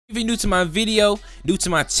If you're new to my video, new to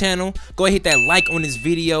my channel, go ahead hit that like on this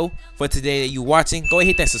video for today that you watching. Go ahead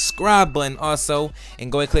hit that subscribe button also,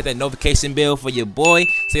 and go ahead click that notification bell for your boy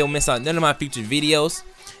so you don't miss out none of my future videos.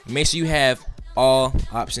 Make sure you have all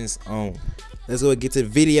options on. Let's go get to the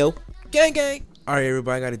video. Gang gang. Alright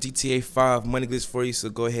everybody, I got a GTA 5 money glitch for you, so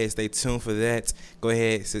go ahead and stay tuned for that. Go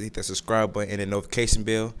ahead, hit that subscribe button and the notification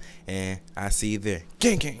bell, and I'll see you there.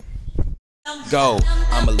 Gang gang. Go,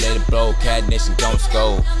 I'ma let it blow. Cat Nation don't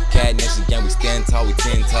scold. Cat Nation gang, we stand tall, we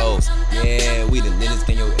 10 toes. Yeah, we the littest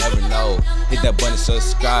thing you'll ever know. Hit that button, show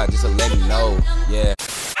subscribe, just to let me know. Yeah.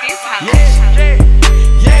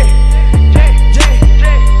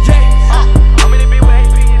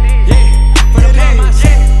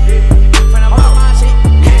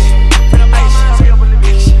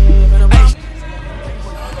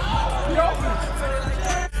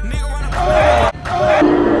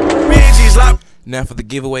 Now for the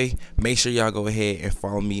giveaway, make sure y'all go ahead and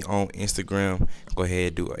follow me on Instagram. Go ahead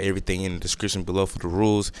and do everything in the description below for the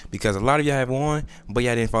rules, because a lot of y'all have won, but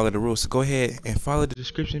y'all didn't follow the rules. So go ahead and follow the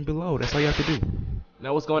description below. That's all you have to do.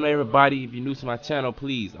 Now what's going on everybody? If you're new to my channel,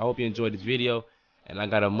 please, I hope you enjoyed this video, and I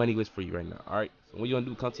got a money glitch for you right now. Alright, so what you want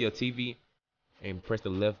to do, come to your TV and press the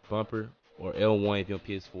left bumper, or L1 if you're on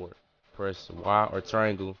PS4. Press Y or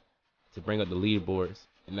triangle to bring up the leaderboards.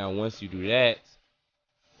 And now once you do that,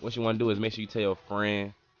 what you want to do is make sure you tell your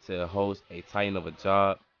friend to host a Titan of a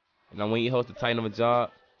job. And now when you host a Titan of a job,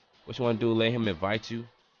 what you want to do, let him invite you,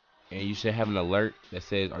 and you should have an alert that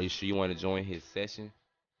says, are you sure you want to join his session?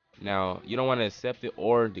 Now you don't want to accept it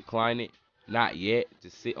or decline it, not yet.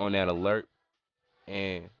 Just sit on that alert,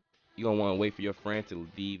 and you're gonna want to wait for your friend to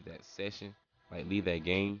leave that session, like leave that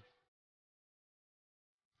game.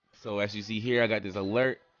 So as you see here, I got this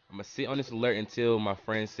alert. I'm gonna sit on this alert until my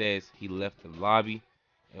friend says he left the lobby.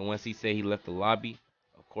 And once he say he left the lobby,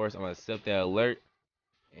 of course I'm gonna accept that alert.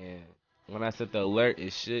 And when I accept the alert,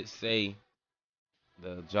 it should say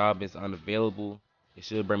the job is unavailable. It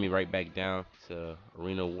should bring me right back down to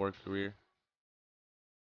Arena War Career.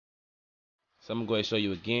 So I'm gonna go ahead and show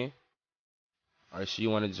you again. Are you sure you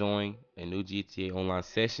want to join a new GTA Online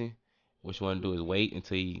session? What you want to do is wait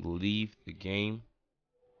until you leave the game.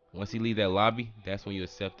 Once you leave that lobby, that's when you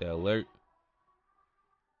accept the alert.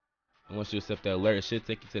 And once you accept that alert, it should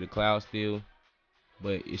take you to the cloud still,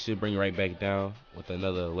 but it should bring you right back down with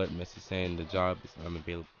another alert message saying the job is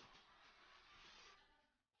unavailable.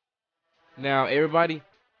 Now everybody,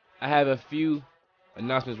 I have a few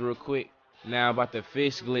announcements real quick. Now about the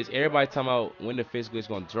fish glitch, everybody talking about when the fish glitch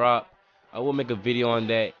gonna drop. I will make a video on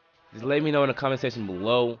that. Just let me know in the comment section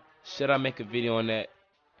below, should I make a video on that,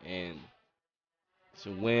 and so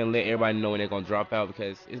when let everybody know when they're gonna drop out,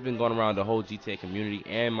 because it's been going around the whole GTA community,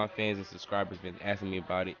 and my fans and subscribers been asking me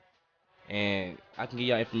about it, and I can give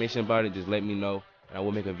y'all information about it. Just let me know and I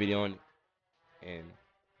will make a video on it. And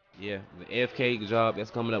yeah, the AFK job, that's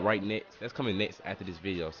coming up right next. That's coming next after this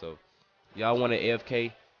video. So y'all want an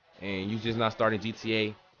AFK and you just not starting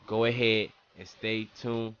GTA, go ahead and stay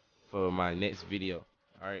tuned for my next video.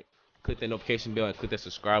 Alright, click that notification bell and click that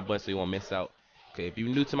subscribe button so you won't miss out. Okay, if you're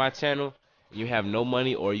new to my channel, you have no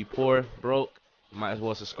money, or you poor, broke, you might as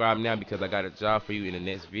well subscribe now, because I got a job for you in the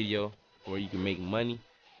next video where you can make money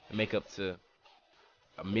and make up to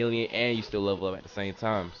 1 million, and you still level up at the same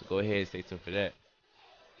time. So go ahead and stay tuned for that.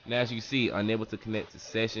 Now as you see, unable to connect to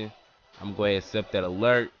session, I'm going to accept that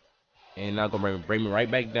alert, and now going to bring me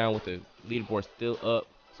right back down with the leaderboard still up.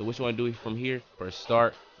 So what you want to do from here, press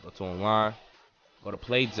start, go to online, go to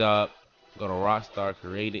play job, go to Rockstar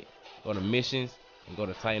created, go to missions, and go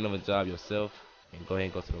to Titan of a job yourself, and go ahead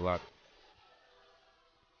and go to the lobby.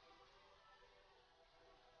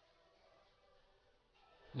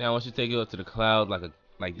 Now once you take it up to the cloud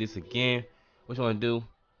like this again, what you want to do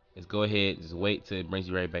is go ahead, just wait till it brings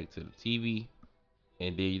you right back to the TV,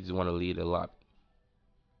 and then you just want to leave the lobby.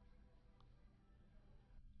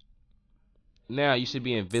 Now you should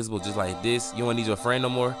be invisible just like this. You won't need your friend no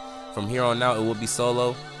more. From here on out, it will be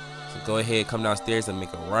solo. So go ahead, come downstairs and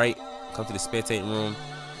make a right. Come to the spectate room.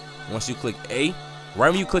 Once you click A, right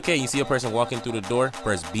when you click A, you see a person walking through the door,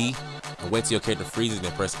 press B, and wait till your character freezes,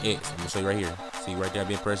 then press X. I'm gonna show you right here. See right there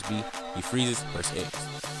being press B, he freezes, press X.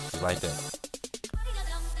 Just like that.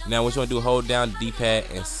 Now what you wanna do, hold down the D-pad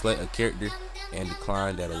and select a character and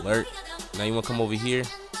decline that alert. Now you wanna come over here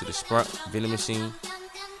to the sprint vending machine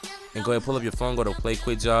and go ahead and pull up your phone, go to play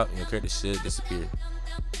quit job, and your character should disappear.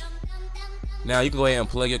 Now you can go ahead and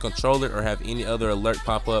plug your controller or have any other alert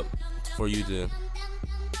pop up for you to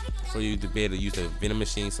be able to use the vending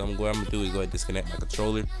machine. So what I'm gonna do is go ahead and disconnect my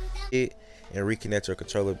controller and reconnect your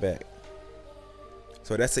controller back.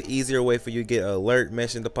 So that's an easier way for you to get an alert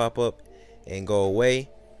message to pop up and go away.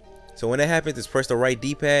 So when that happens, just press the right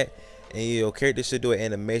D-pad, and your character should do an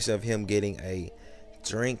animation of him getting a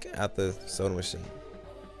drink out the soda machine.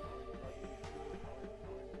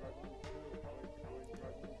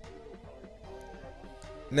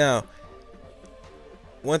 Now,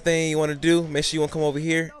 one thing you want to do, make sure you want to come over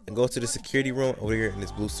here and go to the security room over here in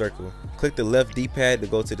this blue circle. Click the left D-pad to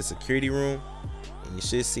go to the security room, and you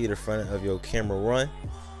should see the front of your camera run.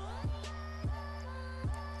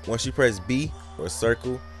 Once you press B or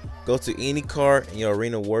circle, go to any car in your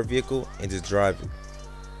arena war vehicle and just drive it.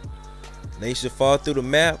 Now you should fall through the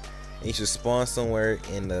map and you should spawn somewhere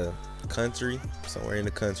in the country.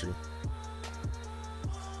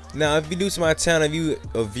 Now, if you're new to my channel, if you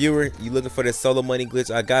a viewer, you looking for the solo money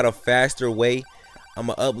glitch, I got a faster way. I'm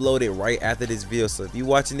gonna upload it right after this video. So if you're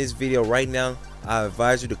watching this video right now, I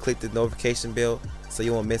advise you to click the notification bell so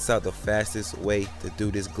you won't miss out the fastest way to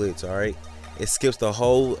do this glitch. All right, it skips the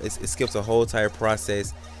whole entire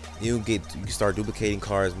process. You can start duplicating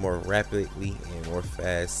cars more rapidly and more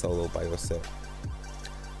fast solo by yourself.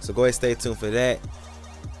 So go ahead, stay tuned for that.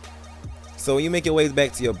 So when you make your way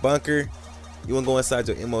back to your bunker, you want to go inside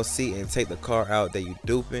your MOC and take the car out that you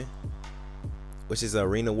duping, which is an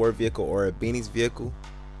arena war vehicle or a Beanie's vehicle.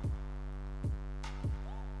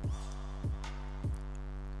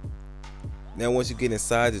 Now once you get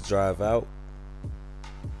inside, just drive out.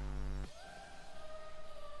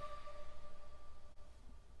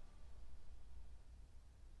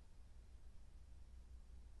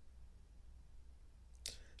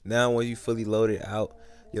 Now when you fully loaded out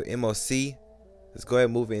your MOC, let's go ahead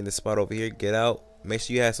and move it in the spot over here. Get out. Make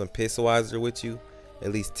sure you have some pistolizer with you,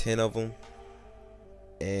 at least 10 of them.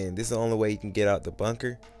 And this is the only way you can get out the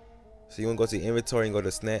bunker. So you want to go to your inventory and go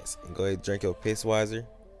to snacks and go ahead and drink your pistolizer.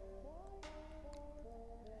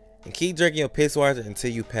 And keep drinking your pistolizer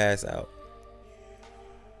until you pass out.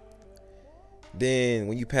 Then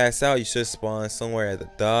when you pass out, you should spawn somewhere at the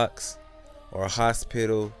docks or a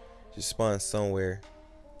hospital. Just spawn somewhere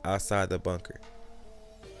outside the bunker.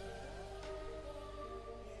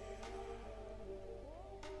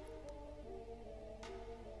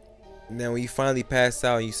 Now when you finally pass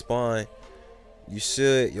out and you spawn,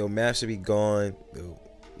 your map should be gone.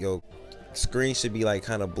 Your screen should be like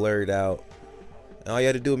kind of blurred out. And all you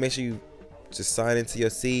have to do is make sure you just sign into your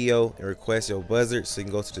CEO and request your buzzard so you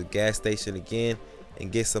can go to the gas station again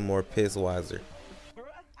and get some more pistolizer.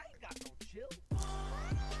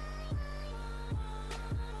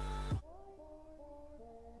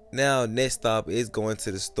 Now next stop is going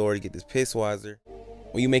to the store to get this pistolizer.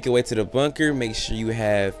 When you make your way to the bunker, make sure you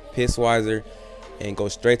have pistolizer and go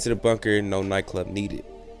straight to the bunker. No nightclub needed.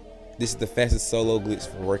 This is the fastest solo glitch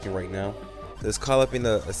for working right now. Let's call up in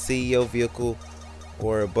a CEO vehicle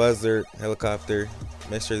or a buzzard helicopter.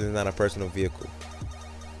 Make sure it's not a personal vehicle.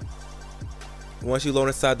 Once you load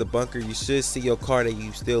inside the bunker, you should see your car that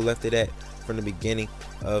you still left it at from the beginning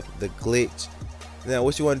of the glitch. Now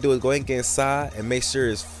what you want to do is go ahead and get inside and make sure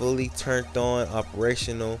it's fully turned on,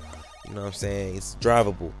 operational. You know what I'm saying? It's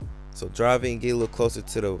drivable. So drive in and get a little closer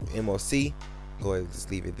to the MOC. Go ahead and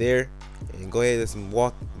just leave it there. And go ahead and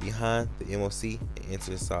walk behind the MOC and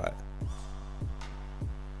enter inside.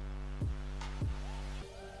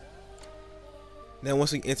 Now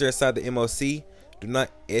once we enter inside the MOC, do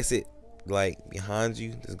not exit like behind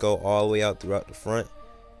you. Just go all the way out throughout the front.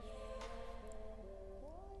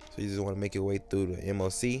 So you just want to make your way through the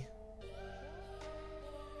MOC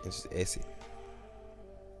and just exit.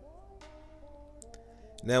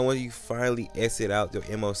 Now when you finally exit out your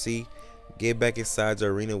MOC, get back inside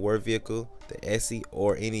your arena war vehicle, the SE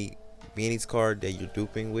or any Beanie's car that you're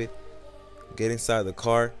duping with. Get inside the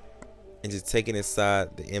car and just take it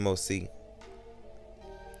inside the MOC.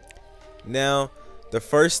 Now the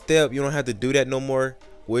first step, you don't have to do that no more,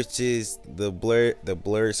 which is the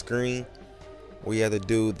blurred screen, where you have to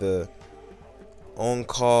do the on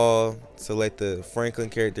call, select the Franklin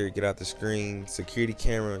character, get out the screen, security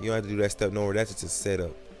camera. You don't have to do that step no more. That's just a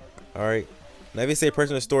setup. Alright, now if you say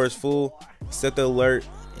personal storage full, set the alert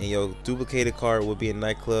and your duplicated card will be in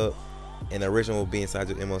nightclub and the original will be inside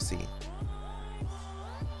your MOC.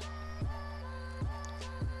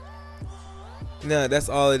 Now that's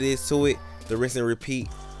all it is to it. The rinse and repeat.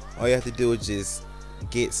 All you have to do is just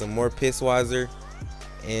get some more pistolizer,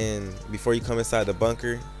 and before you come inside the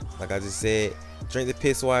bunker, like I just said, drink the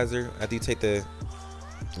pistolizer after you take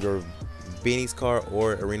your Beanie's car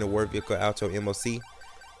or arena war vehicle out your MOC,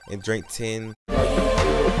 and drink 10.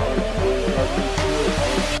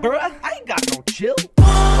 Bruh, I ain't got no chill.